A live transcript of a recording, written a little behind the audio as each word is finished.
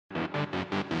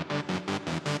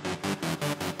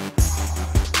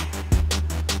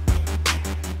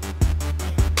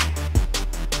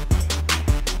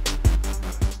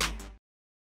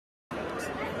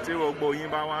gbogbo yín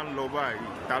bá wá ń lọ báyìí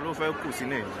ta ló fẹ́ kù sí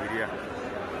Nàìjíríà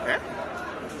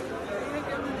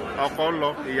ọkọ lọ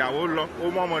ìyàwó lọ ó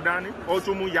mọ́mọ dání ó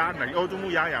tún mú ya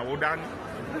ìyàwó dání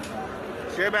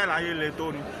ṣé bẹ́ẹ̀ láyé le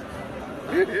tó ni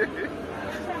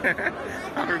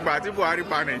àgbà tí Buhari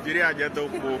pa Nàìjíríà jẹ́ tó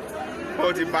po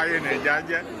ó ti báyé Nàìjíríà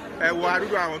jẹ́ ẹ wo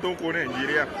àdúgbò àwọn tó ń kó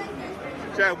Nàìjíríà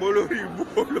ṣe é pé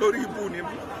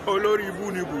olórí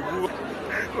ibú ni bùbú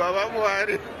bàbá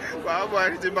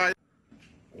Buhari ti báyé.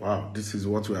 Wow, this is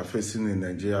what we are facing in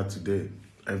Nigeria today.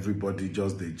 Everybody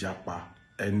just the japa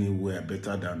anywhere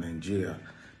better than Nigeria.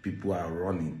 People are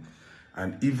running.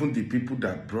 And even the people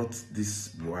that brought this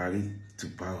Buhari to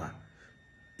power,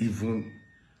 even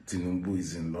Tinubu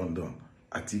is in London,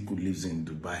 Atiku lives in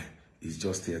Dubai, he's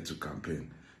just here to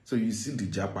campaign. So you see the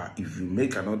japa, if you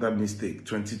make another mistake,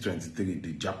 2023,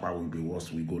 the japa will be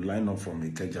worse. We go line up from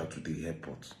Ikeja to the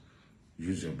airport.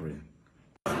 Use your brain.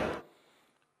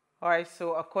 All right,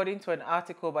 so according to an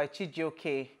article by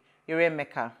Chijioke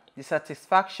Iremeka, the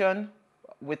satisfaction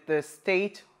with the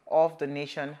state of the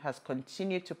nation has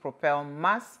continued to propel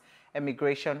mass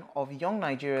emigration of young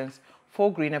Nigerians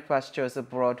for greener pastures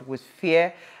abroad, with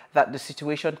fear that the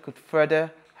situation could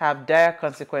further have dire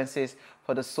consequences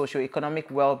for the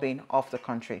socio-economic well-being of the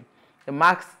country. The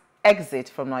mass exit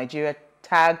from Nigeria,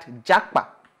 tagged Jakpa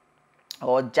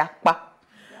or Jakpa,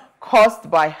 caused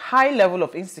by high level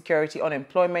of insecurity,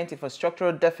 unemployment,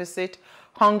 infrastructural deficit,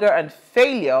 hunger, and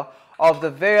failure of the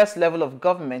various level of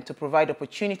government to provide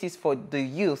opportunities for the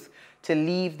youth to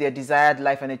live their desired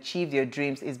life and achieve their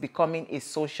dreams, is becoming a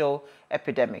social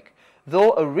epidemic.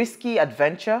 Though a risky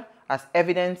adventure, as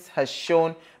evidence has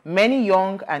shown, many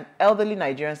young and elderly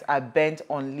Nigerians are bent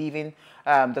on leaving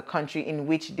the country, in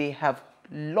which they have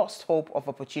lost hope of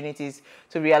opportunities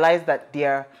to realize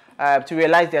their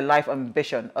life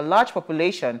ambition. A large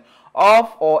population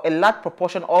or a large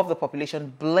proportion of the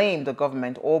population blame the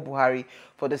government or Buhari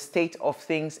for the state of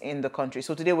things in the country.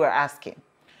 So today we're asking,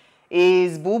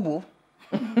 is Bubu,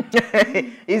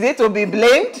 is it to be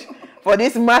blamed for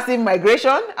this massive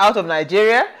migration out of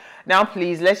Nigeria? Now,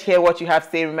 please, let's hear what you have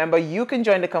to say. Remember, you can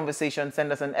join the conversation.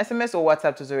 Send us an SMS or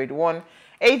WhatsApp to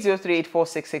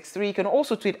 081-803-84663. You can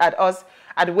also tweet at us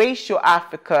at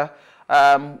WaysShowAfrica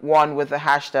 1 with the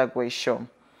hashtag WaysShow.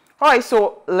 All right,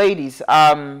 so ladies,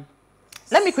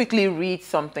 let me quickly read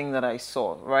something that I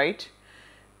saw, right?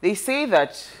 They say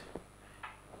that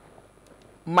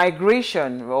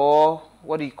migration, or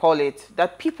what do you call it,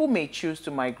 that people may choose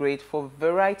to migrate for a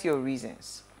variety of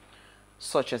reasons,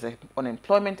 such as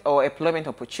unemployment or employment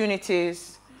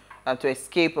opportunities, to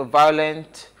escape a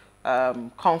violent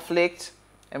conflict,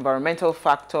 environmental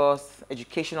factors,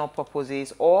 educational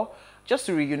purposes, or just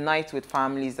to reunite with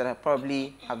families that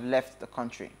probably have left the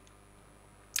country.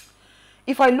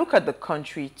 If I look at the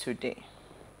country today,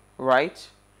 right,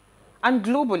 and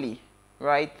globally,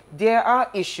 right, there are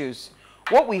issues.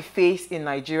 What we face in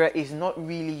Nigeria is not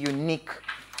really unique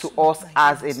to us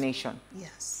as a nation.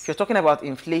 Yes. If you're talking about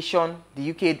inflation, the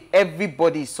UK,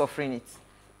 everybody is suffering it.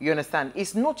 You understand?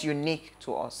 It's not unique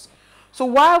to us. So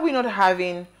why are we not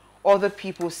having other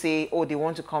people say, oh, they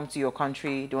want to come to your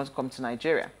country, they want to come to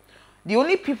Nigeria? The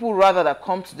only people, rather, that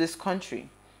come to this country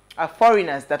are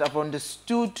foreigners that have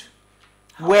understood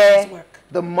where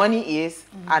the money is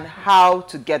and how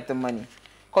to get the money.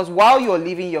 Because while you're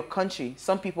leaving your country,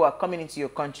 some people are coming into your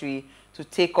country to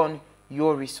take on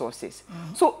your resources.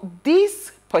 So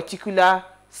this particular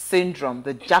syndrome,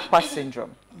 the Japa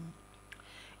syndrome,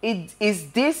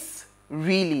 is this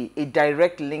really a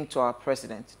direct link to our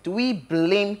president? Do we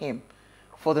blame him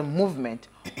for the movement?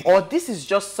 Or this is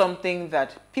just something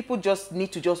that people just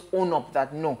need to just own up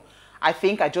that, no, I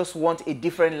think I just want a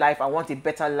different life, I want a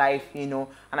better life, you know,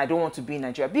 and I don't want to be in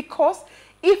Nigeria. Because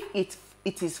if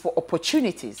it is for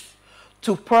opportunities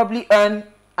to probably earn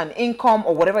an income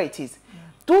or whatever it is,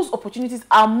 those opportunities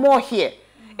are more here.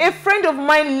 A friend of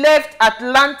mine left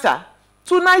Atlanta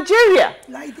to Nigeria.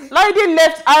 Laide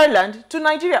left Ireland to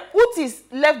Nigeria. Utis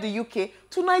left the UK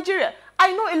to Nigeria.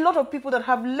 I know a lot of people that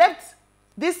have left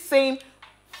these same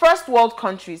first world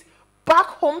countries back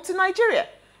home to Nigeria.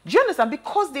 Do you understand?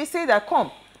 Because they say that,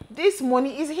 come, this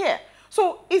money is here.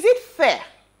 So is it fair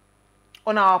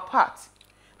on our part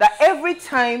that every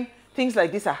time things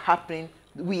like this are happening,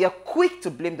 we are quick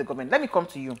to blame the government? Let me come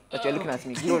to you, that you're looking at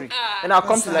me, Glory. And I'll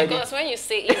come to Laide. Because when you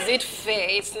say, is it fair,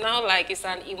 it's now like it's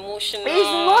an emotional... It's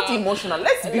not emotional.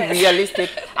 Let's be realistic.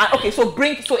 And, okay, so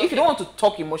if you don't want to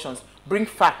talk emotions, bring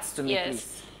facts to me,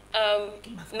 please.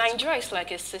 Nigeria is like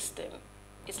a system.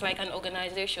 It's like an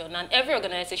organization. And every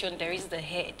organization, there is the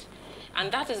head.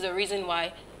 And that is the reason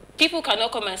why people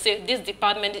cannot come and say, this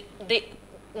department,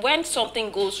 when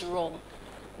something goes wrong,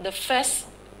 the first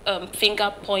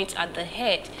finger point at the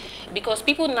head, because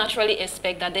people naturally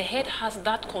expect that the head has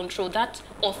that control, that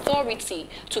authority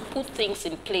to put things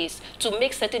in place, to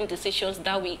make certain decisions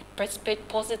that will precipitate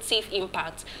positive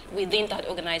impact within that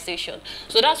organization.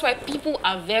 So that's why people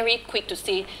are very quick to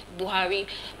say Buhari.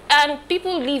 And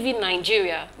people live in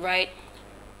Nigeria, right?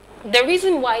 The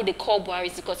reason why they call Buhari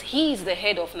is because he is the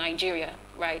head of Nigeria,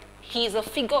 right? He is a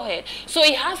figurehead. So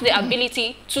he has the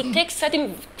ability to take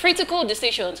certain critical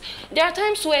decisions. There are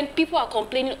times when people are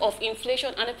complaining of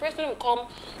inflation and the president will come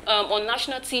on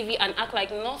national TV and act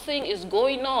like nothing is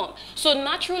going on. So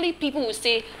naturally people will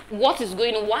say, what is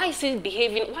going on? Why is he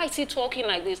behaving? Why is he talking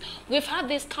like this? We've had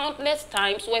this countless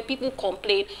times where people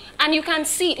complain, and you can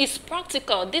see it's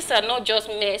practical. These are not just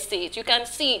messages. You can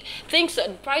see it. Things,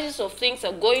 prices of things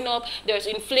are going up. There's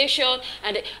inflation,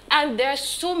 and there's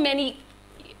so many.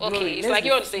 Okay, it's like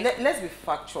you want to say. Let's be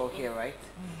factual here, right?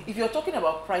 If you're talking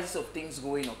about prices of things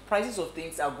going up, prices of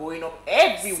things are going up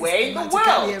everywhere in the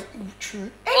world.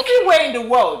 True. Everywhere in the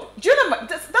world. Do you know?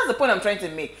 That's the point I'm trying to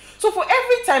make. So for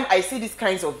every time I see these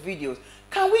kinds of videos,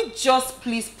 can we just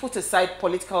please put aside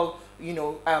political,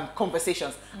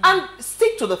 conversations and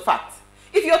stick to the facts?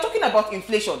 If you're talking about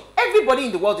inflation, everybody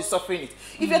in the world is suffering it.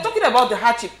 If you're talking about the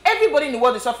hardship, everybody in the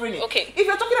world is suffering it. Okay. If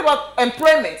you're talking about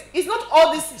employment, it's not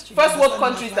all these first world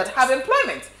countries that have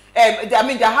employment. They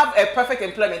have a perfect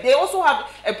employment. They also have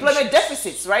employment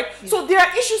deficits, right? Yeah. So there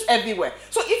are issues everywhere.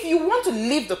 So if you want to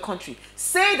leave the country,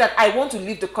 say that I want to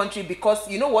leave the country because,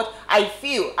 you know what, I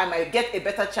feel I might get a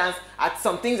better chance at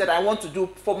some things that I want to do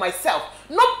for myself.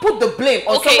 Not put the blame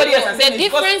on somebody else and say,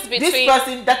 because this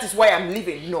person, that is why I'm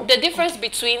leaving. No. The difference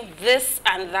between this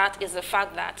and that is the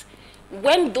fact that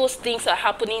when those things are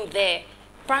happening there,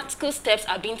 practical steps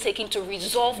are being taken to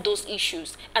resolve those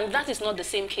issues. And that is not the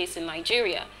same case in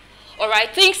Nigeria. All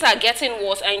right, things are getting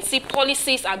worse, and see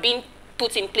policies are being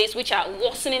put in place which are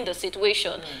worsening the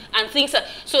situation, and things are,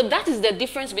 so that is the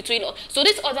difference between, so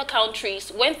these other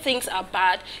countries, when things are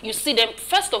bad, you see them,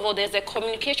 first of all, there's a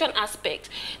communication aspect.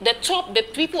 The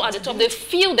people at the top, they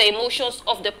feel the emotions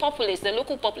of the populace, the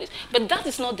local populace, but that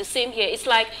is not the same here. It's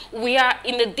like we are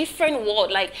in a different world.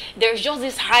 Like there's just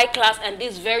this high class and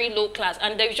this very low class,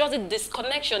 and there's just a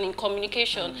disconnection in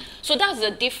communication. So that's the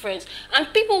difference,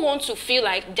 and people want to feel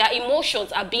like their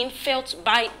emotions are being felt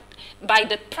by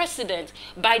the president,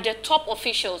 by the top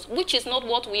officials, which is not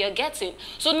what we are getting.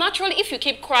 So naturally, if you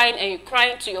keep crying and you're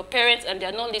crying to your parents and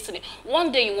they're not listening,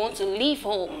 one day you want to leave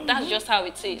home. That's just how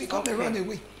it is. Become a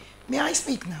runaway. May I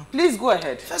speak now? Please go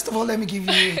ahead. First of all, let me give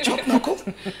you a chop knuckle.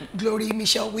 Glory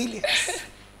Michelle Williams.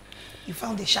 You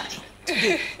found a shine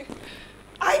today.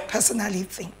 I personally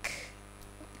think,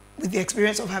 with the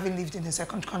experience of having lived in a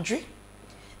second country,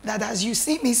 that as you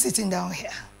see me sitting down here,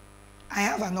 I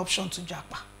have an option to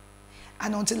japa.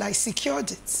 And until I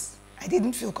secured it, I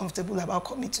didn't feel comfortable about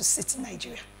coming to sit in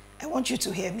Nigeria. I want you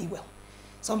to hear me well.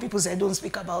 Some people say don't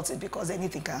speak about it because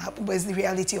anything can happen, but it's the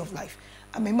reality of life.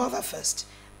 I'm a mother first,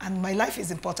 and my life is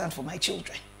important for my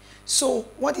children. So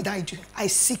what did I do? I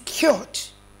secured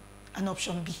an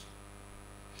option B.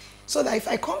 So that if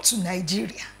I come to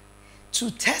Nigeria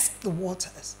to test the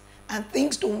waters and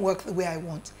things don't work the way I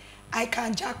want, I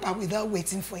can japa without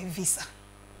waiting for a visa.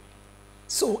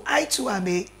 So I too am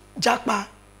a japa,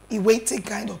 a waiting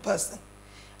kind of person.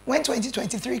 When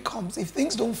 2023 comes, if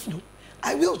things don't flow,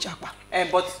 I will japa.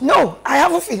 But no, I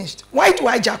haven't finished. Why do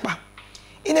I japa?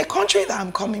 In a country that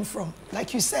I'm coming from,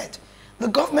 like you said, the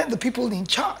government, the people in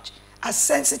charge, are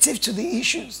sensitive to the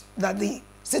issues that the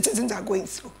citizens are going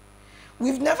through.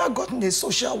 We've never gotten a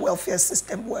social welfare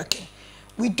system working.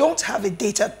 We don't have a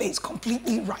database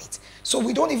completely right. So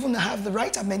we don't even have the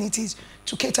right amenities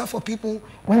to cater for people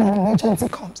when an emergency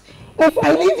comes. If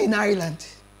I live in Ireland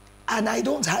and I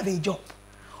don't have a job,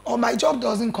 or my job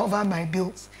doesn't cover my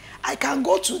bills, I can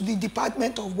go to the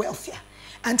Department of Welfare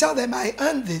and tell them I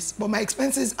earn this, but my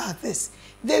expenses are this.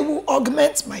 They will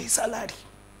augment my salary.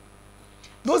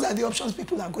 Those are the options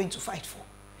people are going to fight for.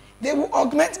 They will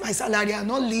augment my salary and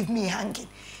not leave me hanging.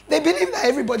 They believe that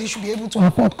everybody should be able to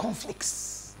afford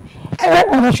conflicts.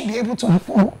 Everybody should be able to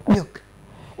afford milk.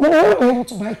 You're not able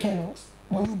to buy Kellogg's,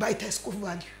 but you buy Tesco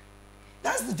value.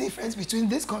 That's the difference between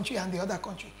this country and the other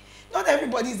country. Not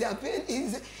everybody is there.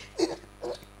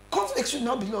 Conflict should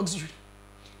not be luxury.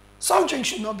 Soft drink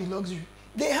should not be luxury.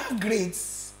 They have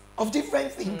grades of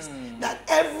different things that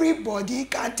everybody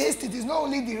can taste it. It's not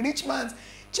only the rich man's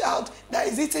child that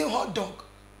is eating hot dog.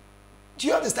 Do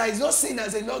you understand? It's not seen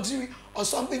as a luxury or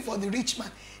something for the rich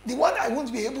man. The one I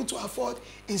won't be able to afford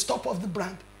is top of the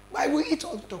brand. But I will eat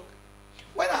hot dog.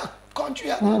 When our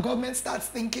country and our government starts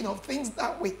thinking of things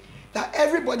that way, that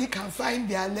everybody can find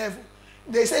their level.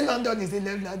 They say London is a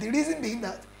leveler. The reason being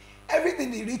that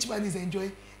everything the rich man is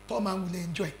enjoying, poor man will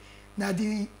enjoy. Now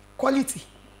the quality,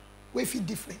 we feel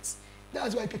difference.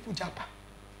 That's why people japa.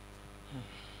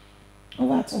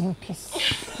 Over to you, peace.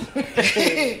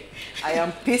 I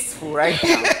am peaceful right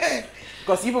now.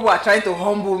 Because you people are trying to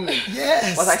humble me.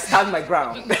 Yes. But I stand my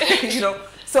ground. You know.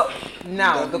 So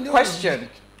now the question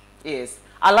is,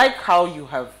 I like how you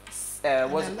have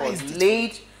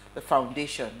laid the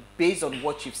foundation based on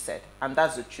what you've said, and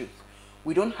that's the truth.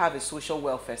 We don't have a social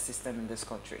welfare system in this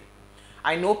country.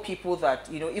 I know people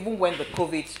that, you know, even when the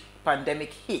COVID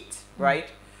pandemic hit, right?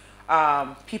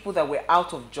 People that were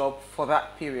out of job for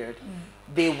that period,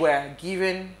 they were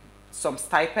given some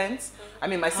stipends. I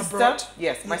mean, my sister,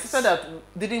 my sister that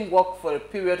didn't work for a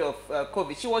period of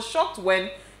COVID, she was shocked when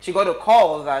she got a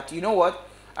call that, you know what,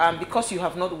 because you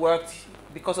have not worked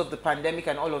because of the pandemic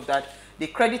and all of that, they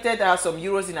credited her some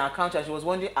euros in her account, and she was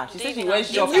wondering, she said she went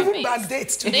shopping. Even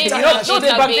backdates to they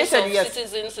backdated, yes.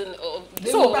 Citizens and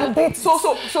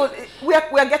so we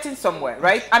are getting somewhere,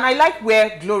 right? And I like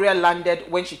where Gloria landed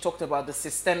when she talked about the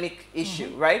systemic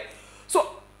issue, right?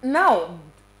 So now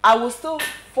I will still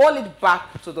fall it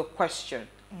back to the question: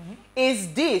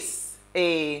 is this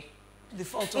the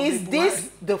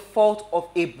fault of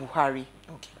a Buhari?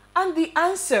 Okay. And the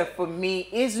answer for me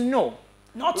is no.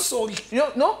 Not solely.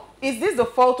 No. Is this the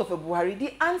fault of a Buhari?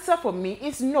 The answer for me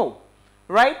is no,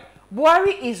 right?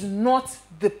 Buhari is not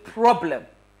the problem.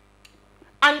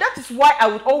 And that is why I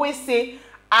would always say,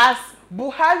 as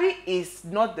Buhari is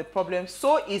not the problem,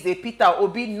 so is a Peter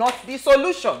Obi not the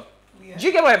solution. Yeah. Do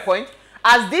you get my point?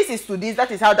 As this is to this,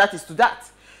 that is how that is to that.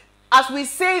 As we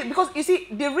say, because you see,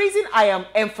 the reason I am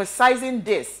emphasizing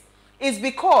this is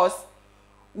because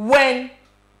when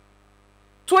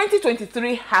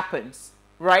 2023 happens,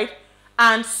 right,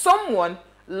 and someone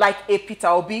like a Peter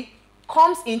Obi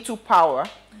comes into power,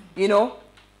 you know,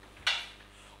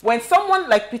 when someone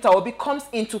like Peter Obi comes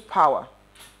into power,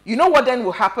 you know what then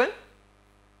will happen,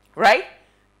 right?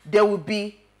 There will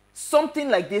be something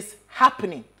like this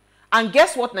happening. And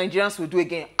guess what Nigerians will do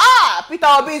again? Peter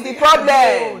Obi is the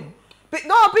problem.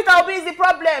 No, Peter Obi is the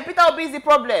problem. Peter Obi is the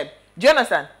problem. Do you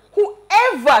understand?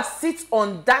 Whoever sits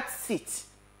on that seat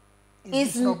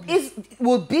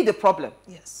will be the problem.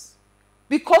 Yes.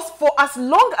 Because for as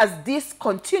long as this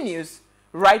continues,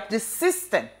 right, the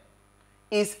system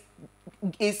is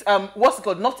what's it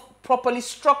called, not properly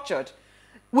structured,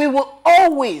 we will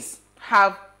always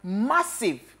have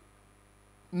massive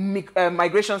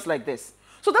migrations like this.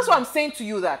 So that's why I'm saying to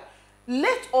you that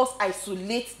let us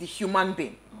isolate the human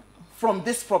being from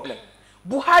this problem.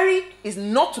 Buhari is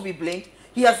not to be blamed.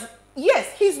 He's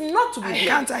not to be blamed. I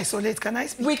can't isolate. Can I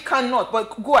speak? We cannot,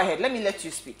 but go ahead. Let me let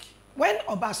you speak. When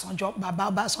Baba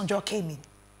Obasanjo came in,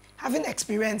 having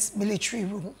experienced military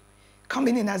rule,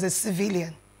 coming in as a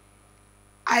civilian,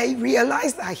 I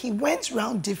realized that he went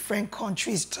around different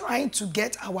countries trying to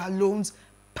get our loans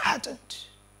pardoned,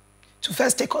 to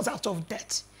first take us out of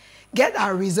debt, get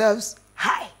our reserves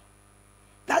high.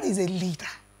 That is a leader.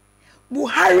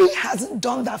 Buhari hasn't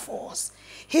done that for us.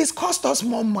 He's cost us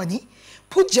more money,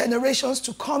 put generations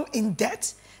to come in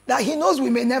debt that he knows we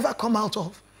may never come out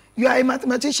of. You are a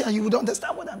mathematician, you would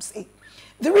understand what I'm saying.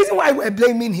 The reason why we're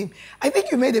blaming him, I think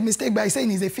you made a mistake by saying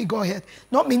he's a figurehead.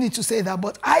 Not meaning to say that,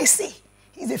 but I see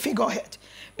he's a figurehead.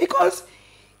 Because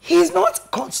he's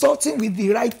not consulting with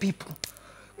the right people.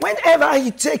 Whenever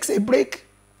he takes a break,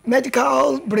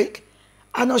 medical break,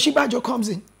 and Oshibajo comes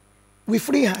in with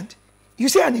free hand, you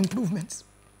see an improvement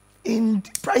in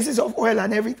prices of oil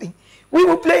and everything. We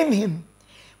will blame him.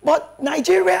 But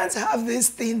Nigerians have this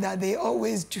thing that they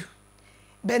always do.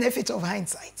 Benefit of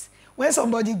hindsight. When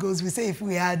somebody goes, we say, if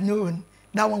we had known,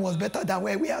 that one was better than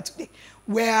where we are today.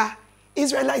 Where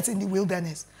Israelites in the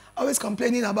wilderness, always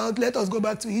complaining about, let us go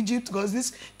back to Egypt because this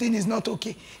thing is not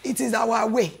okay. It is our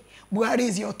way. Buhari,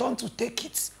 is your turn to take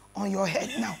it on your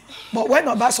head now. But when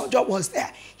Obasanjo was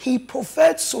there, he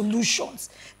preferred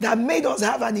solutions that made us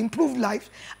have an improved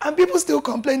life. And people still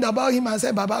complained about him and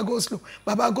said, Baba, go slow.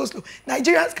 Baba, go slow.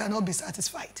 Nigerians cannot be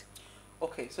satisfied.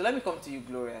 Okay, so let me come to you,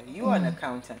 Gloria. You are an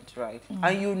accountant, right?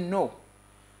 And you know,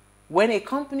 when a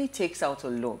company takes out a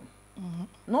loan,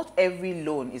 not every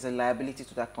loan is a liability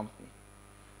to that company.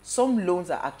 Some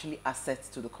loans are actually assets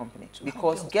to the company.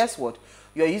 Because guess what?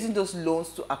 You are using those loans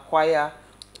to acquire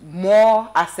more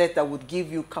assets that would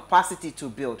give you capacity to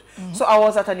build. So I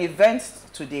was at an event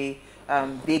today.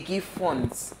 They give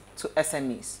funds to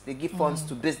SMEs. They give funds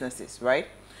to businesses, right?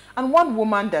 And one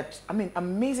woman that, I mean,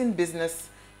 amazing business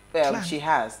she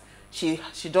has. She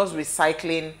does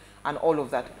recycling and all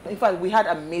of that. In fact, we had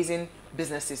amazing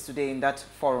businesses today in that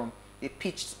forum. They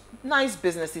pitched nice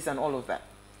businesses and all of that.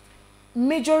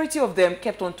 majority of them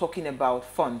kept on talking about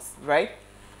funds, right?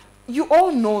 You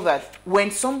all know that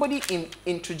when somebody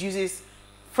introduces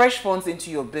fresh funds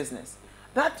into your business,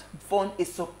 that fund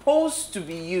is supposed to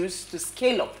be used to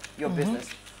scale up your business.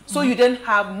 So you then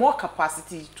have more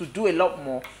capacity to do a lot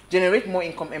more, generate more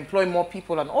income, employ more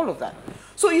people and all of that.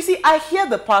 So you see, I hear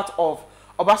the part of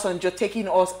Obasanjo taking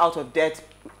us out of debt,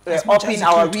 upping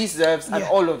our reserves and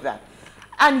all of that.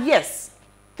 And yes,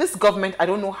 this government, I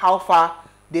don't know how far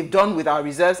they've done with our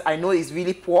reserves. I know it's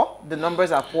really poor. The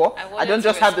numbers are poor. I don't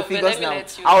just have the figures now.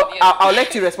 I'll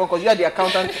let you respond because you are the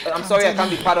accountant. I'm sorry I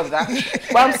can't be part of that.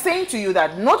 But I'm saying to you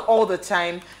that not all the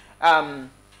time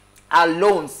are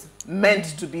loans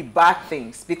meant to be bad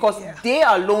things, because they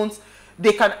are loans.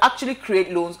 They can actually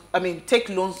create loans, take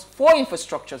loans for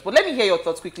infrastructures. But let me hear your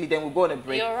thoughts quickly, then we'll go on a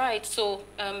break. You're right. So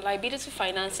liability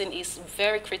financing is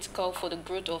very critical for the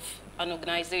growth of an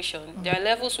organization. There are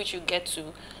levels which you get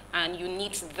to, and you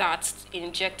need that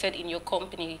injected in your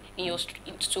company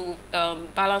to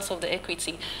balance of the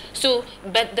equity. So,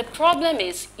 but the problem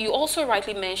is, you also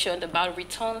rightly mentioned about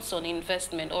returns on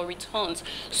investment or returns.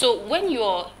 So when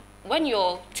you're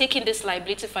taking this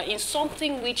liability in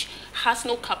something which has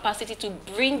no capacity to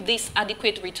bring this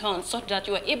adequate return, such that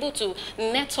you are able to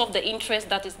net off the interest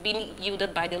that is being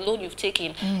yielded by the loan you've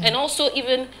taken, and also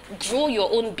even grow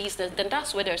your own business, then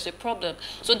that's where there's a problem.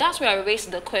 So that's where I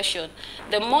raised the question.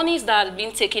 The monies that have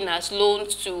been taken as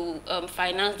loans to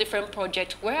finance different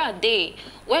projects, where are they?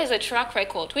 Where is the track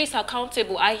record? Who is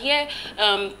accountable? I hear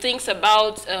things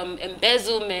about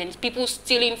embezzlement, people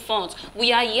stealing funds.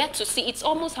 We are yet to see. It's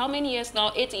almost how many years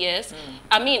now? 8 years.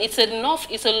 I mean, it's enough.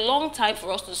 It's a long time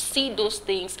for us to see those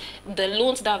things, the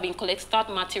loans that have been collected, start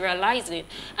materializing.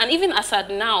 And even as at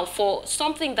now, for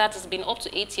something that has been up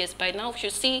to 8 years, by now we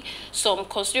should see some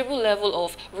considerable level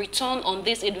of return on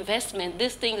this investment,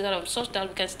 these things that are such that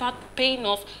we can start paying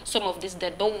off some of this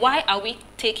debt. But why are we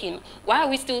taking? Why are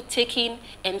we still taking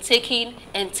and taking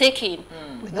and taking?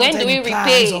 When do we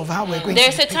repay?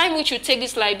 There's a time which you take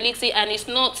this liability and it's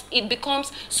not, it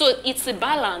becomes, so it's a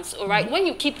balance, all right? When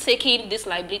you keep taking this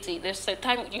liability, there's a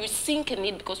time you sink in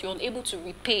it because you're unable to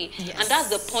repay. And that's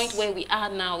the point where we are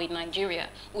now in Nigeria.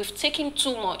 We've taken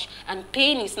too much and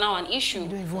paying is now an issue. We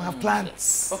don't even have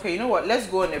plans. Okay, you know what? Let's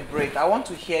go on a break. I want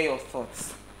to hear your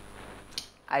thoughts.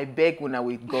 I beg Una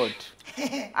with God.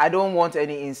 I don't want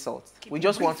any insults. We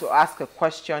just want to ask a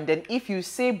question. Then if you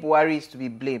say Buhari is to be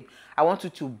blamed, I want you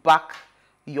to back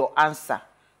your answer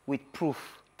with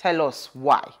proof. Tell us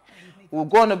why. We'll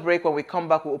go on a break. When we come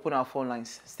back, we'll open our phone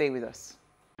lines. Stay with us.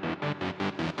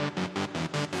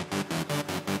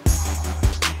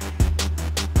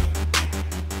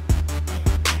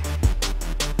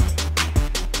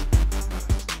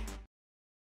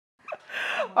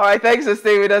 All right, thanks for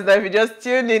staying with us. Now, if you just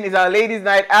tuned in, it's our ladies'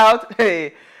 night out.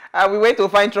 Hey, we went to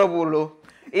find trouble.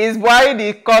 Is Buhari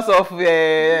the cause of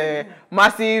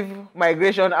massive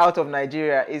migration out of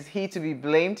Nigeria? Is he to be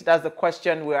blamed? That's the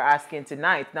question we're asking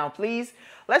tonight. Now, please,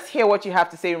 let's hear what you have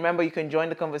to say. Remember, you can join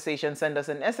the conversation. Send us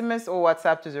an SMS or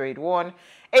WhatsApp to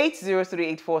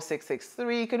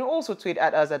 081-803-84663. You can also tweet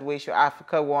at us at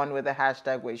WasteShowAfrica1 with the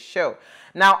hashtag WasteShow.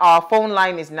 Now, our phone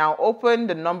line is now open.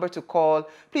 The number to call,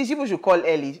 please, people should call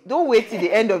early. Don't wait till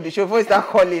the end of the show before you start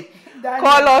calling.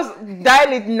 Call us,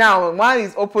 dial it now. One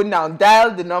is open now. Dial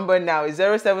the number now. It's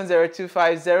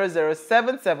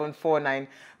 07025007749.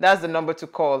 That's the number to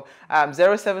call.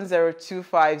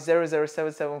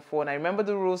 07025007749. Remember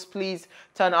the rules. Please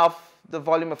turn off the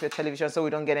volume of your television so we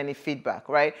don't get any feedback,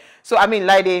 right? So, I mean,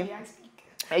 Lady,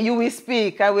 you will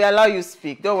speak. I will allow you to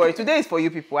speak. Don't worry. Today is for you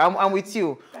people. I'm with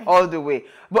you all the way.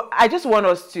 But I just want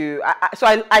us to...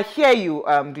 I hear you,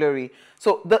 Glory.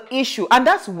 So the issue, and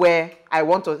that's where I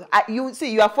want to... you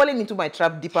see, you are falling into my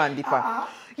trap deeper and deeper.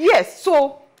 Yes,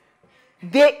 so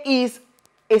there is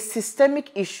a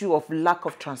systemic issue of lack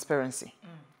of transparency.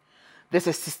 There's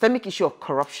a systemic issue of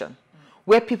corruption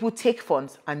where people take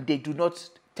funds and they do not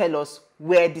tell us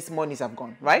where these monies have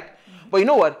gone, right? But you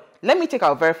know what? Let me take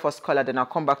our very first caller, then I'll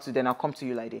come back to, then I'll come to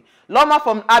you, Lady. Loma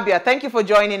from Abia, thank you for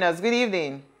joining us. Good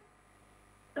evening.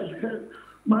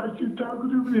 My sister,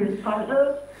 good evening. I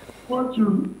heard what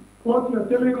you're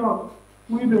telling us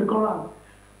with the Quran.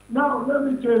 Now, let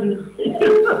me tell you.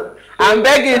 I'm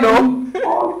begging,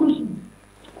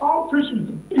 all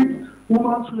fishing eat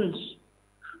human flesh,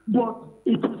 but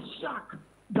it is shark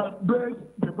that bears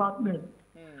the bad name.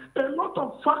 A lot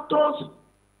of factors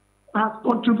have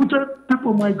contributed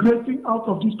people migrating out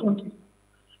of this country.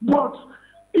 But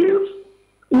if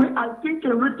I think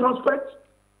in retrospect,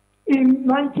 in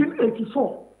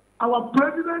 1984, our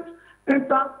president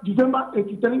entered December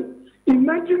 83. In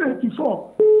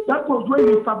 1984, that was when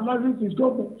he stabilized his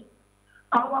government.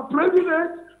 Our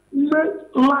president made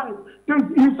life,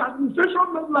 his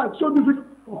administration made life so difficult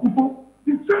for people.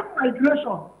 The same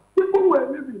migration, people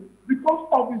were living because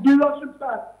of his leadership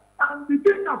style. And the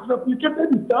thing has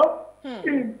replicated itself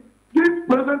in this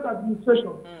present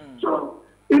administration. So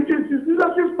it is his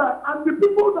leadership style and the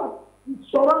people that he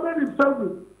surrounded himself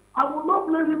with. I will not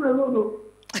blame him alone, no.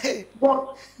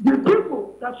 But the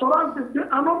people that surround him, they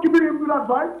are not giving him good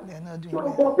advice.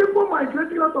 So for people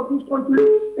migrating out of this country,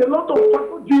 a lot of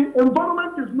the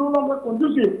environment is no longer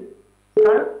conducive.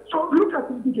 So look at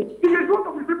Ndike. He is one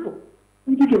of the people.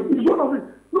 Ndike is one of it.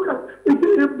 Look at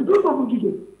it. Because of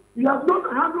Ndike, he has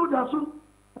not handled the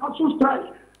ASU strike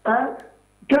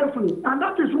carefully, and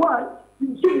that is why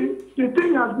you see the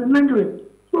thing has been lingering.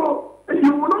 So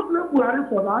you will not blame Buhari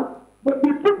for that, but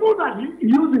the people that he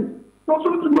uses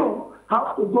doesn't know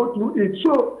how to go through it.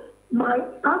 So my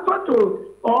answer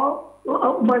to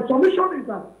my submission is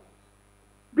that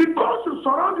because you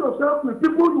surround yourself with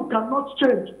people you cannot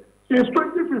change since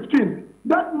 2015,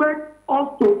 that makes us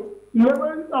to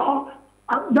level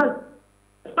that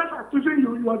accusing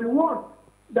you are the one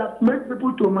that makes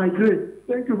people to migrate.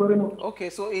 Thank you very much. Okay,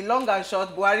 so in long and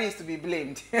short, Buhari is to be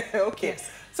blamed. Okay. Yes.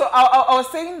 So I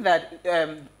was saying that,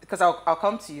 because I'll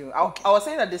come to you. I was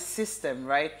saying that the system,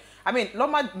 right? I mean,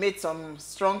 Loma made some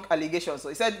strong allegations. So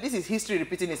he said, this is history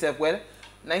repeating itself. Well,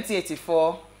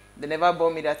 1984, they never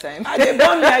burned me that time. I didn't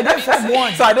burn me, I did for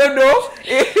one. So I don't know.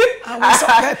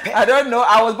 I don't know.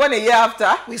 I was born a year after.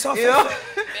 We saw Yeah,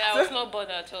 I was not born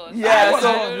at all. Yeah,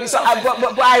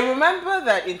 but I remember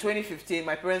that in 2015,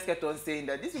 my parents kept on saying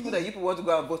that these people that you people want to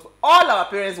go and vote for, all our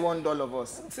parents want all of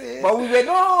us. But we were,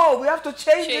 no, we have to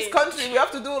change this country. We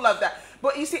have to do all of that.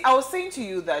 But you see, I was saying to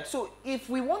you that, so if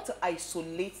we want to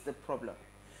isolate the problem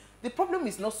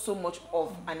is not so much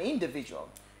of an individual.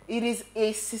 It is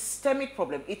a systemic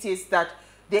problem. It is that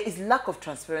there is lack of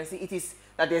transparency. It is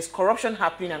that there's corruption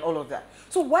happening and all of that.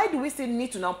 So why do we still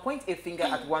need to now point a finger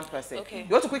at one person? Okay. You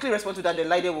want to quickly respond to that, the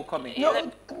Lydia will come in.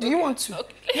 No, do you want to?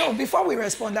 Okay. No, before we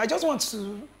respond, I just want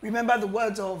to remember the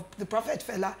words of the Prophet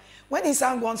Fela when he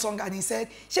sang one song and he said,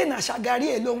 Shena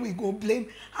Shagari alone we go blame.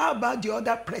 How about the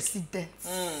other presidents?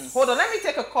 Hold on, let me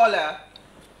take a caller.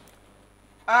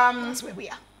 That's where we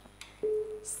are.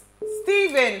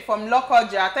 Stephen from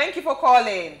Lokoja, thank you for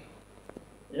calling.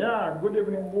 Yeah, good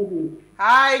evening, ladies.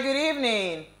 Hi, good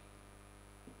evening.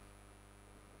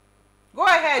 Go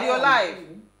ahead, you're live.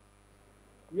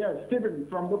 Yes, Stephen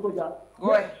from Lokoja.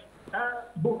 Go ahead.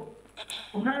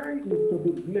 Buhari is to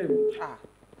be blamed.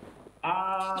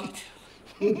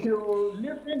 If you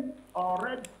listen or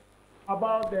read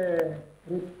about the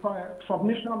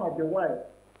submission of the wife,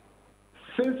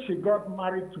 since she got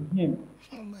married to him,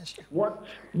 what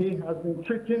he has been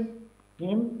treating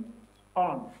him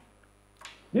on.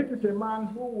 This is a man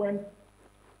who went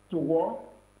to war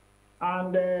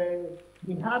and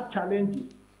he had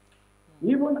challenges.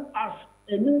 Even as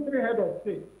a military head of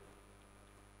state,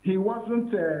 he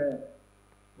wasn't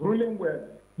ruling well.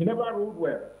 He never ruled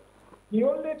well. He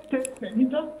just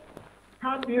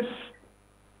had this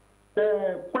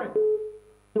quest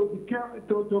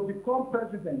to become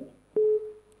president.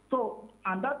 So,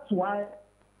 and that's why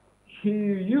he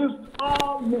used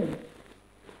all means,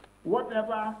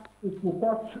 whatever is to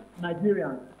force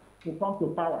Nigerians to come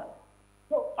to power.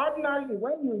 So ordinarily,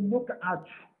 when you look at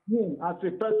him as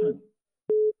a person,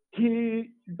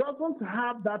 he doesn't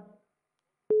have that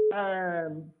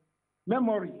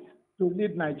memory to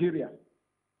lead Nigeria.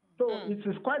 So it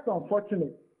is quite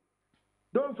unfortunate.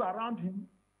 Those around him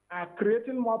are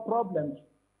creating more problems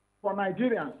for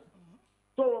Nigerians.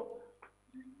 So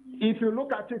if you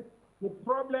look at it, the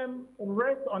problem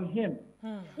rests on him.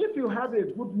 If you have a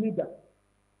good leader,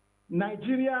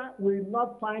 Nigeria will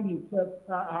not find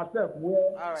herself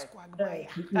where... All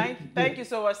right. Thank you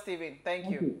so much, Stephen. Thank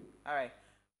you. All right.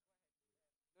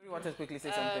 Do you want to quickly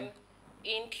say something?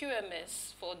 In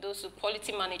QMS, for those who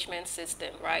quality management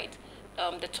system, right?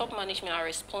 The top management are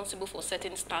responsible for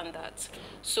setting standards.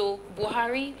 So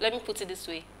Buhari, let me put it this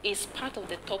way, is part of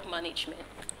the top management.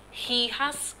 He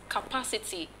has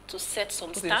capacity to set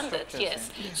some standards,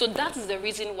 yes. So that is the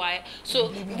reason why.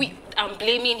 So I'm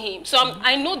blaming him. So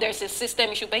I know there's a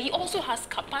system issue, but he also has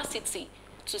capacity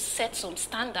to set some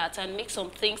standards and make some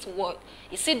things work.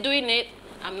 Is he doing it?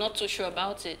 I'm not too sure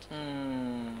about it.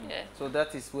 Yeah. So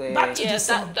that is where... Back to the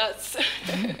song. That's...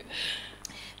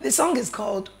 The song is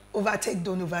called Overtake,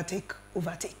 Don't Overtake,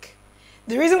 Overtake.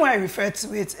 The reason why I refer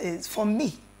to it is, for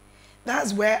me,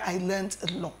 that's where I learned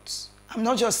a lot. I'm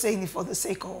not just saying it for the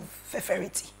sake of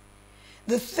feferity.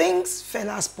 The things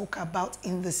Fela spoke about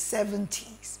in the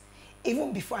 70s,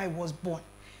 even before I was born,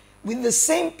 with the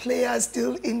same players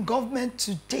still in government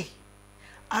today,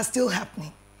 are still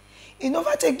happening. In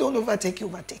overtake, don't overtake, you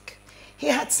overtake. He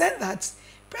had said that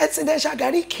President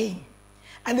Shagari came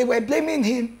and they were blaming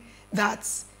him that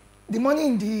the money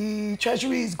in the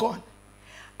treasury is gone.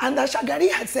 And that Shagari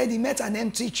had said he met an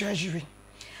empty treasury.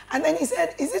 And then he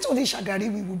said, is it only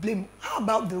Shagari we will blame? How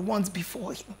about the ones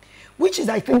before him? Which is,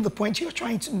 I think, the point you're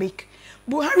trying to make.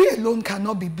 Buhari alone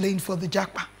cannot be blamed for the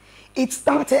Japa. It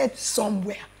started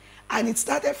somewhere. And it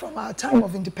started from our time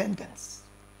of independence.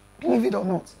 Believe it or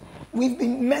not. We've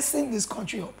been messing this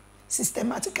country up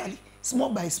systematically, small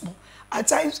by small. At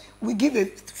times, we give a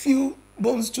few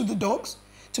bones to the dogs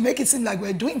to make it seem like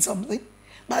we're doing something.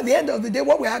 But at the end of the day,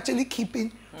 what we're actually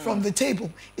keeping from the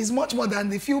table is much more than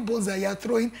the few bones that you're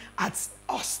throwing at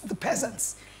us, the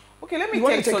peasants. Okay, let me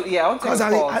I take want to a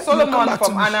call. Solomon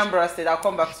from Anambra State, I'll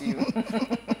come back to you.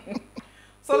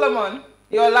 Solomon,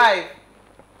 you're live.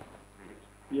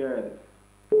 Yeah.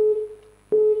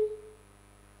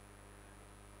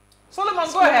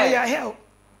 Solomon, go ahead. Yeah, help.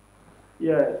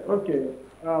 Yeah, okay.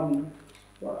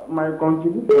 My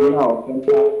contribution now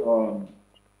centers on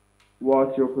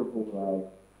what your people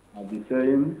have been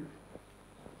saying.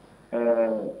 I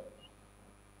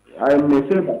may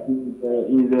say that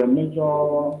it is a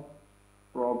major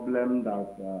problem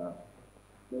that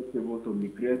makes people to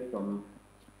migrate from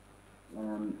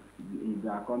in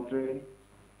their country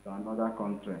to another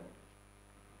country.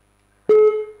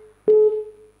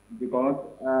 Because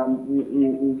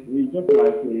it's just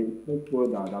like a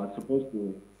stakeholder that are supposed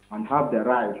to and have the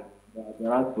right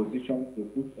position to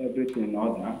put everything in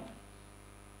order.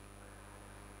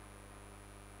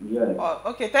 Yes. Oh,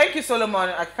 okay, thank you, Solomon.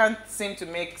 I can't seem to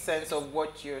make sense of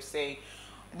what you're saying.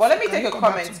 But let me take a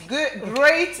comment.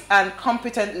 Great and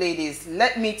competent ladies,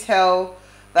 let me tell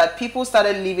that people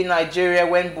started leaving Nigeria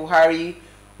when Buhari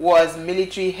was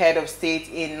military head of state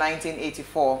in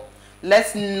 1984.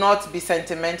 Let's not be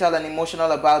sentimental and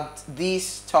emotional about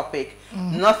this topic.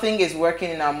 Nothing is working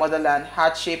in our motherland.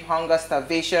 Hardship, hunger,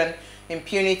 starvation,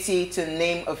 impunity, to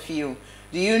name a few.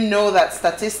 Do you know that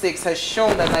statistics has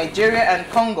shown that Nigeria and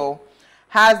Congo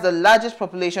has the largest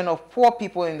population of poor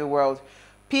people in the world?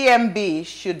 PMB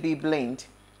should be blamed.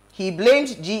 He blamed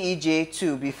GEJ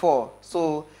too before.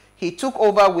 So he took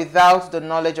over without the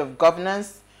knowledge of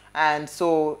governance, and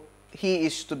so he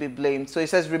is to be blamed. So he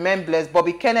says, remain blessed.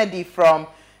 Bobby Kennedy from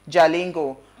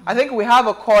Jalingo. I think we have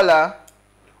a caller.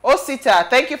 Osita,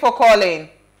 thank you for calling.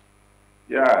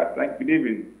 Yeah, good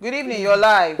evening. Good evening, you're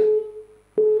live.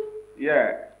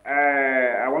 Yeah,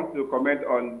 I want to comment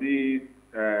on this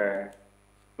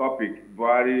topic,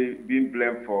 Buhari being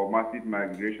blamed for massive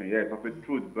migration. Yes, of the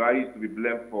truth, Buhari is to be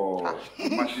blamed for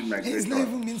massive migration.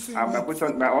 My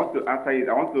question, I want to answer is,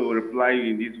 I want to reply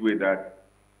in this way that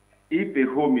if a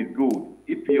home is good,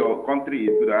 if your country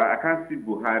is good, I can't see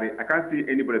Buhari, I can't see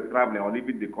anybody traveling or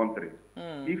leaving the country.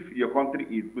 If your country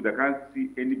is good, I can't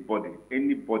see anybody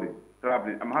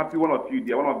traveling. I'm happy one of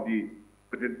the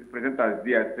presenters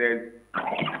there said,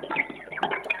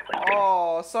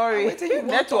 oh, sorry.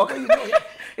 Network.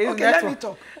 Okay, let me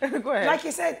talk. Go ahead. Like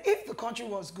he said, if the country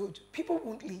was good, people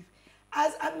won't leave.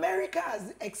 As America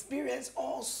has experienced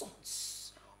all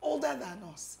sorts, older than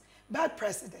us, bad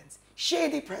presidents,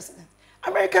 shady presidents,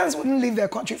 Americans wouldn't leave their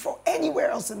country for anywhere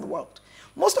else in the world.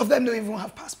 Most of them don't even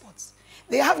have passports.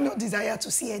 They have no desire to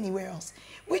see anywhere else,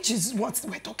 which is what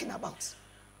we're talking about.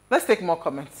 Let's take more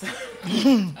comments.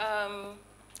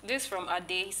 This from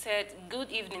Ade. He said, good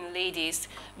evening, ladies.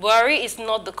 Buhari is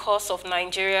not the cause of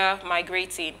Nigeria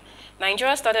migrating.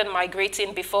 Nigeria started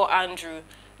migrating before Andrew.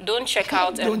 Don't check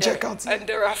out and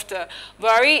thereafter.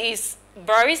 Buhari's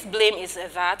blame is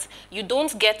that you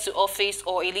don't get to office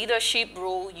or a leadership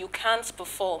role you can't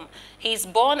perform. He's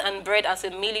born and bred as a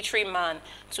military man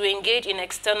to engage in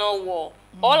external war.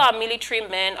 All our military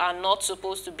men are not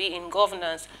supposed to be in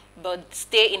governance, but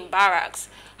stay in barracks.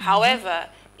 However,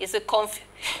 it's a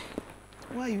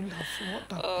Why are you laughing?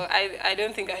 I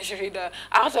don't think I should read that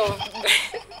out of.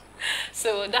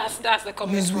 So that's the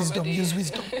comment. Use wisdom. Use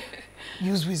wisdom.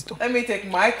 Use wisdom. Let me take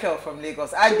Michael from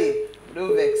Lagos. Ade,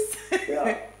 no vex.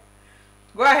 Yeah.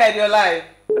 Go ahead, you're live.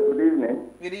 Good evening.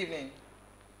 Good evening.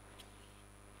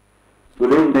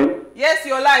 Good evening. Yes,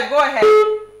 you're live. Go ahead.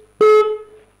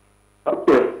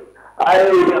 Okay. I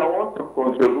want to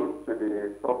contribute to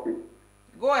the topic.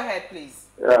 Go ahead, please.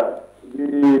 Yeah.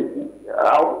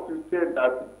 I want to say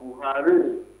that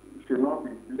Buhari should not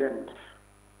be blamed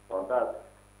for that.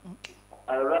 Okay.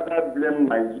 I rather blame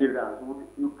Nigerians.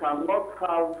 You cannot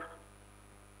have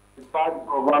a bad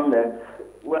government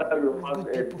where you have a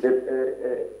good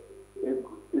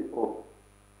people.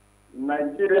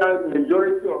 Nigerians,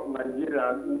 majority of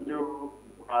Nigerians knew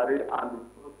Buhari and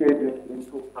voted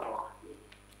into power.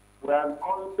 we are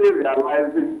only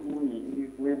realizing who he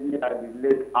is maybe at the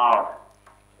late hour.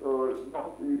 So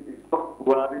it's not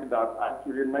worrying that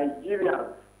actually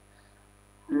Nigerians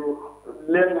to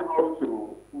learn how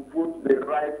to put the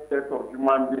right set of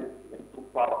human beings into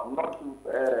power, not to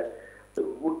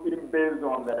voting based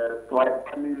on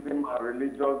tribalism and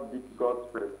religious discourse.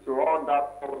 So all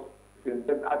that,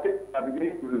 I think we are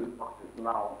beginning to discuss it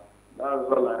now.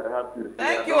 That's all I have to say.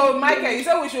 Thank you, Michael. You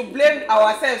said we should blame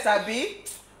ourselves, Abi.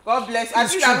 God bless you. I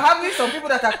think I'm having some people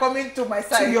that are coming to my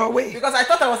side. To your way. Because I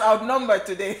thought I was outnumbered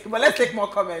today. But let's take more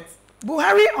comments.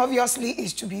 Buhari obviously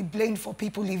is to be blamed for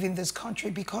people leaving this country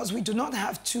because we do not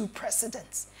have two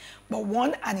presidents, but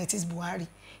one, and it is Buhari.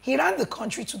 He ran the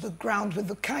country to the ground with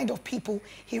the kind of people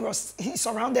he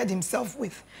surrounded himself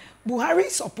with. Buhari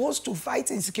is supposed to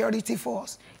fight insecurity for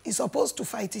us. He's supposed to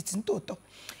fight it in toto.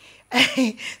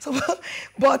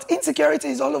 But insecurity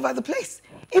is all over the place.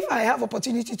 If I have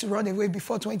opportunity to run away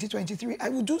before 2023, I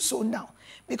will do so now.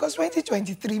 Because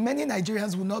 2023, many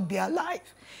Nigerians will not be alive.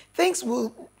 Things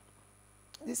will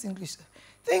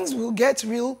get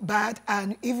real bad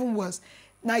and even worse.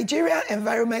 Nigeria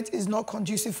environment is not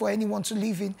conducive for anyone to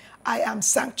live in. I am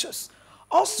sanctious.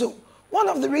 Also, one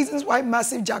of the reasons why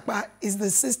massive japa is the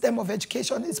system of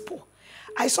education is poor.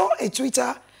 I saw a tweet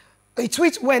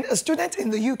when a student in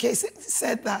the UK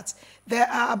said that there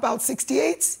are about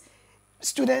 68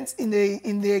 students in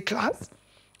the class,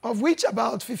 of which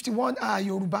about 51 are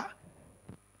Yoruba.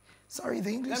 Sorry, the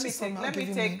English is somehow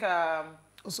giving me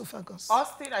esophagus.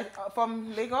 Austin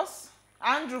from Lagos.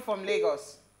 Andrew from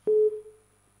Lagos.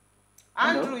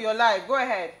 Andrew, you're live. Go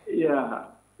ahead. Yeah,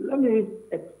 let me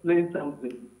explain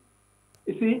something.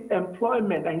 You see,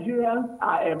 employment, Nigerians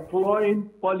are employing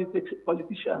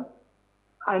politicians.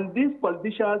 And these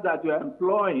politicians that you are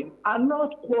employing are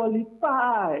not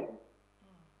qualified.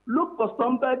 Look for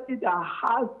somebody that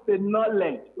has the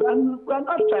knowledge. We're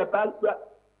not tribal,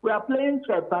 we are playing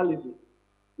tribalism,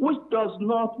 which does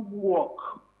not work.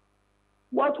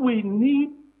 What we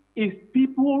need is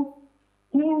people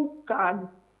who can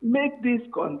make this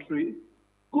country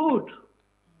good.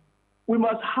 We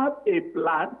must have a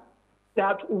plan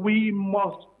that we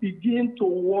must begin to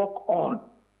work on.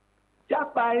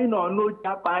 Japaing or no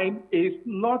Japaing is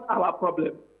not our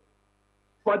problem.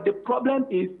 But the problem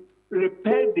is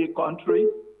repair the country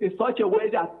in such a way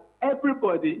that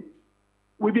everybody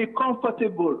will be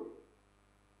comfortable.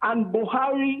 And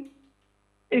Buhari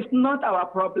is not our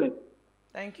problem.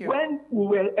 Thank you. When we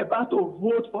were about to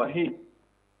vote for him,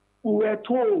 we were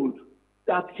told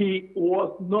that he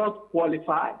was not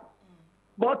qualified.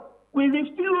 But we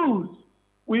refused.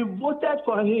 We voted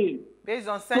for him. Based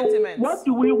on sentiments. So what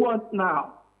do we want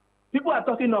now? People are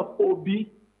talking of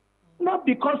Obi, not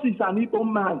because he's an Igbo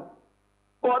man,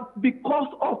 but because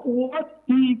of what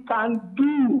he can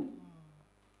do.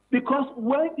 Because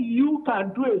when you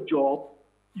can do a job,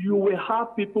 you will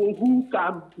have people who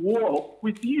can work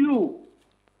with you.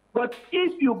 But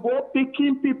if you go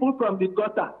picking people from the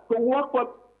gutter to work for,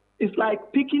 it's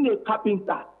like picking a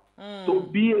carpenter to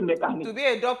be a mechanic. To be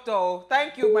a doctor.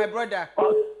 Thank you, my brother.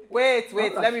 Wait,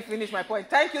 let me finish my point.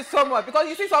 Thank you so much. Because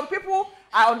you see, some people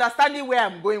are understanding where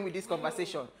I'm going with this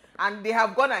conversation. And they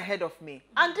have gone ahead of me.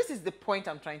 And this is the point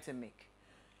I'm trying to make.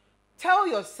 Tell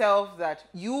yourself that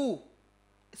you...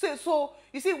 So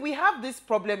you see, we have this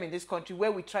problem in this country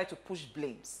where we try to push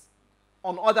blames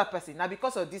on other person. Now,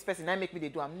 because of this person, I make me they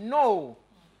do them. No.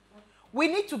 We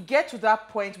need to get to that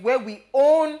point where we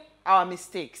own our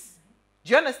mistakes.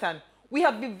 Do you understand? We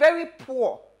have been very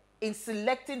poor in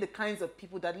selecting the kinds of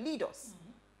people that lead us.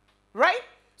 Right?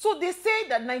 So they say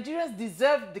that Nigerians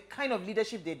deserve the kind of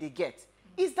leadership that they get.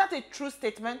 Is that a true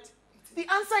statement? The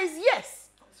answer is yes.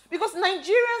 Because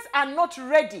Nigerians are not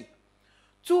ready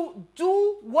to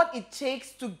do what it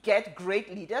takes to get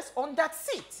great leaders on that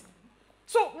seat.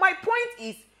 So my point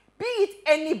is, be it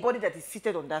anybody that is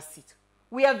seated on that seat,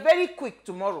 we are very quick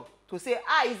tomorrow to say,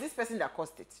 is this person that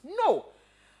caused it? No.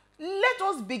 Let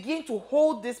us begin to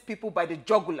hold these people by the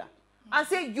jugular and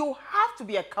say, you have to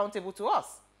be accountable to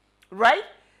us, right?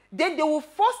 Then they will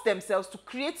force themselves to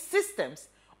create systems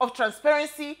of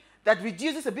transparency that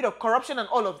reduces a bit of corruption and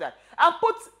all of that, and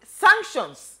put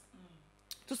sanctions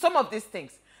to some of these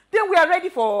things. Then we are ready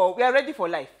for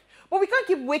life. But we can't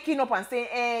keep waking up and saying,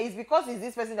 it's because it's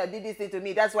this person that did this thing to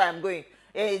me, that's why I'm going.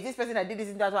 It's this person that did this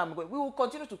thing, that's why I'm going. We will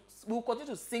continue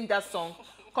to sing that song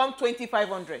come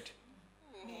 2500.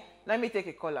 Let me take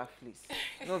a caller, please.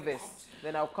 No verse.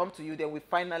 Then I'll come to you. Then we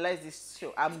finalize this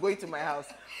show. I'm going to my house.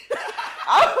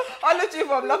 Oluchi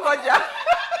from Lokoja.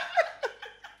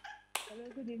 Hello,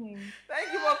 good evening.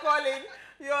 Thank you for calling.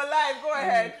 You're live. Go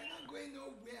ahead.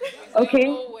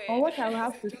 Okay. on what I will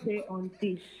have to say on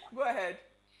this. Go ahead.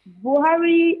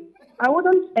 Buhari, I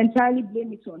wouldn't entirely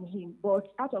blame it on him,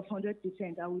 but out of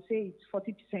 100%, I would say it's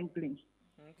 40% blame.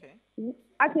 Okay.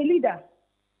 As a leader,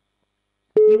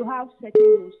 you have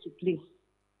certain roles to play.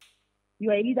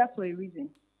 You are a leader for a reason.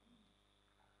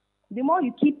 The more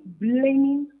you keep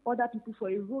blaming other people for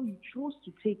a role you chose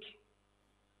to take,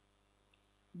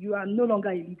 you are no longer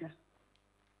a leader.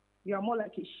 You are more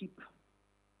like a sheep.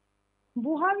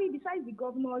 Buhari, besides the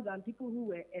governors and people who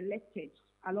were elected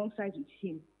alongside with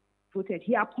him, voted,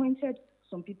 he appointed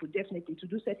some people definitely to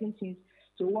do certain things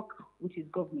to work with his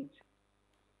government.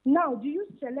 Now, do you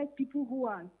select people who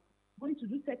are going to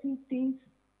do certain things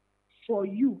for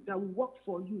you, that will work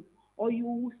for you, or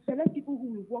you select people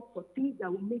who will work for things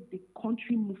that will make the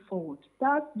country move forward?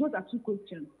 Those are two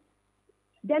questions.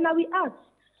 Then I will ask,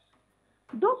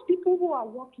 those people who are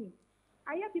working,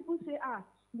 I hear people say,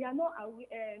 they are not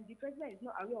aware, the president is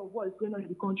not aware of what is going on in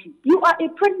the country. You are a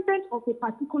president of a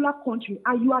particular country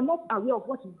and you are not aware of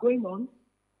what is going on.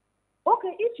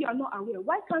 Okay, if you are not aware,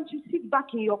 why can't you sit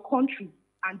back in your country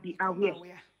and be aware?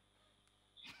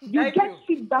 You get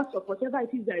feedback of whatever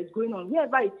it is that is going on.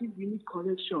 Wherever it is you need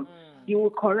correction, you will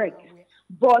correct.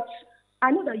 But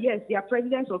I know that, yes, there are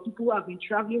presidents or people who have been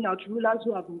traveling out, rulers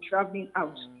who have been traveling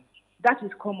out. That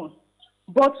is common.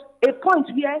 But a point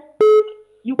where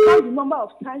you count the number of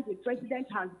times the president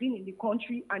has been in the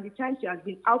country and the times he has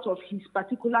been out of his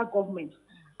particular government,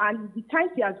 and the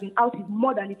times he has been out is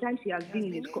more than the times he has been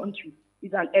in his country,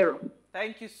 is an error.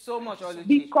 Thank you so much, Oluchi.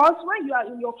 Because when you are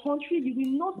in your country, you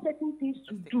will know certain things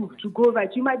to do to go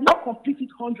right. You might not complete it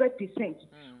 100%,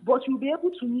 but you'll be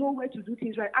able to know where to do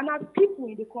things right. And as people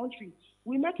in the country,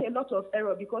 we make a lot of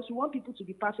error because we want people to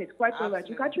be perfect. Quite all right.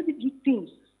 You can actually do things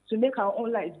to make our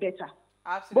own lives better.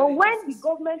 Absolutely. But when the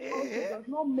government also does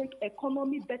not make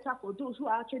economy better for those who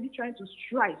are actually trying to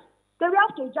strive, then we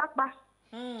have to jackpot.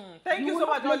 Thank you so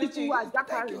much, Oluchi.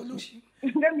 Thank you, Oluchi.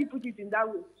 Let me put it in that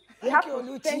way. They have to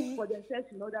Oluchi. fend for themselves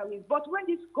in other ways. But when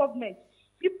this government,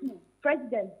 people,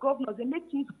 presidents, governors, they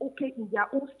make things okay in their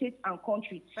own state and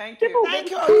country. Thank you. Thank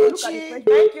you, Oluchi.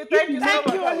 Thank you so much.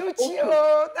 Thank you, Oluchi.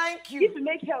 Oh, thank you. If you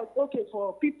make health okay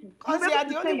for people, because you are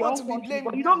the only one to be blamed.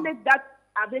 But you don't make that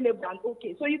available and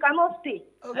okay. So you cannot stay.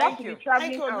 Okay. You have to be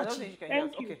traveling Thank you, out. Oluchi.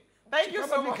 Thank you. Okay. Thank you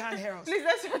so much. Please,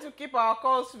 let's try to keep our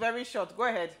calls very short. Go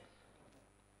ahead.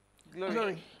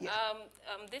 Glory. Yeah.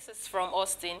 This is from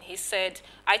Austin. He said,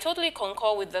 I totally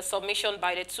concur with the submission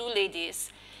by the two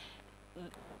ladies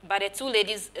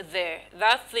there,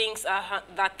 that things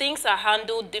are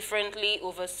handled differently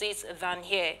overseas than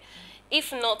here.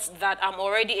 If not that I'm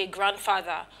already a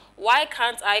grandfather, why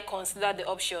can't I consider the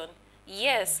option?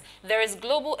 Yes, there is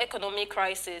global economic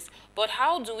crisis, but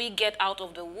how do we get out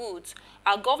of the woods?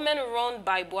 Our government run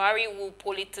by Buhari will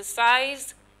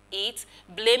politicize it,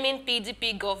 blaming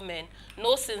PDP government,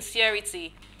 no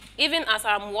sincerity. Even as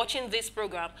I'm watching this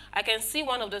program, I can see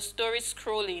one of the stories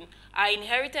scrolling. I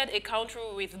inherited a country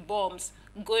with bombs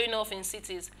going off in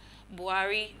cities.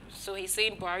 Buhari, so he's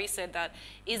saying Buhari said that.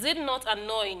 Is it not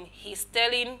annoying? He's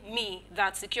telling me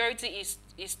that security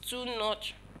is too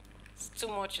much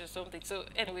or something. So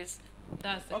anyways,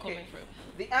 that's the comment for him.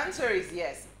 The answer is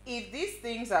yes. If these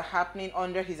things are happening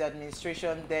under his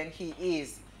administration, then he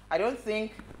is. I don't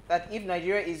think that if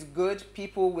Nigeria is good,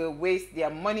 people will waste their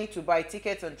money to buy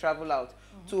tickets and travel out.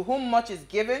 To whom much is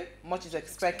given, much is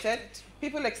expected.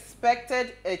 People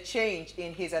expected a change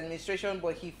in his administration,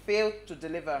 but he failed to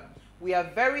deliver. We are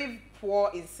very poor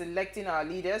in selecting our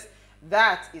leaders.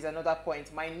 That is another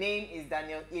point. My name is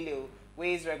Daniel Ileo,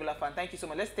 Ways regular fan. Thank you so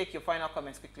much. Let's take your final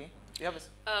comments quickly. You have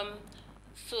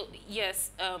So,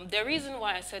 yes, the reason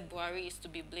why I said Buhari is to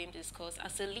be blamed is because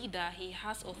as a leader, he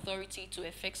has authority to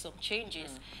effect some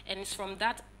changes. And it's from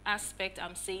that aspect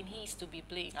I'm saying he is to be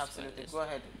blamed. Absolutely. Go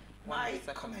ahead. My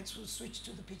comments will switch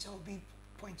to the picture will be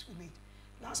points we made.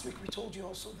 Last week we told you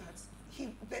also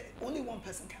that only one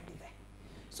person can be there.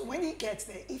 So when he gets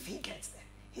there, if he gets there,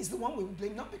 he's the one we will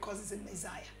blame, not because he's a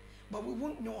messiah, but we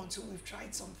won't know until we've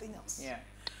tried something else. Yeah.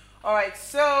 All right,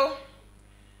 so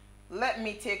let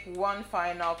me take one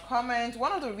final comment.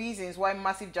 One of the reasons why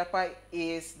massive japa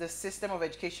is the system of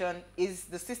education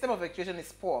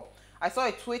is poor. I saw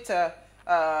a tweet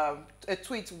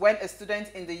when a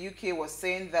student in the UK was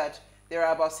saying that there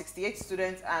are about 68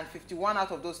 students and 51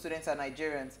 out of those students are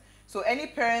Nigerians. So any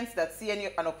parents that see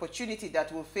an opportunity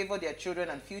that will favor their children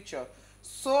and future.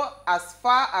 So as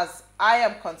far as I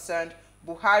am concerned,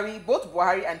 both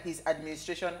Buhari and his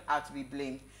administration are to be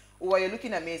blamed. Oh, you're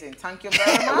looking amazing. Thank you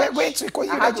very much.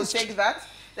 I had to take that.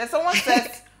 Then someone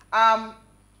says,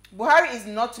 Buhari is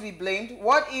not to be blamed.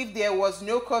 What if there was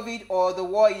no COVID or the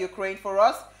war in Ukraine for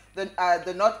us?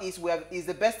 the Northeast is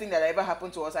the best thing that ever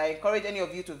happened to us. I encourage any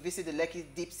of you to visit the Lekki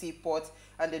Deep Sea Port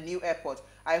and the new airport.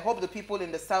 I hope the people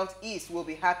in the Southeast will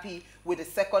be happy with the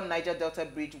second Niger Delta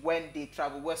Bridge when they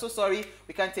travel. We're so sorry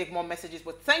we can't take more messages,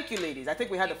 but thank you, ladies. I think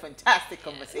we had a fantastic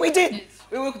conversation. We did.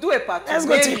 We will do a part 2. Let's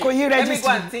go to Ikoyi Let me Registry. go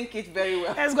and think it very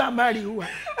well. Let's go and marry who?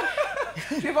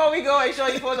 Before we go, ensure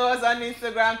you follow us on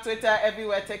Instagram, Twitter,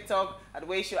 everywhere, TikTok, at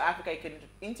Wayshow Africa. You can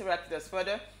interact with us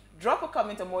further. Drop a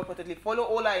comment, and more importantly, follow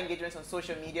all our engagements on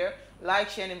social media. Like,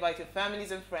 share, and invite your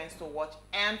families and friends to watch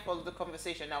and follow the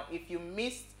conversation. Now, if you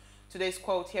missed today's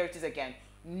quote, here it is again.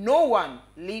 No one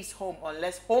leaves home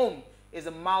unless home is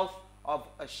the mouth of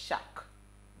a shark.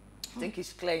 I think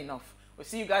it's clear enough. We'll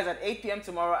see you guys at 8 p.m.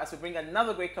 tomorrow as we bring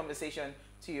another great conversation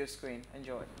to your screen.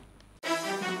 Enjoy.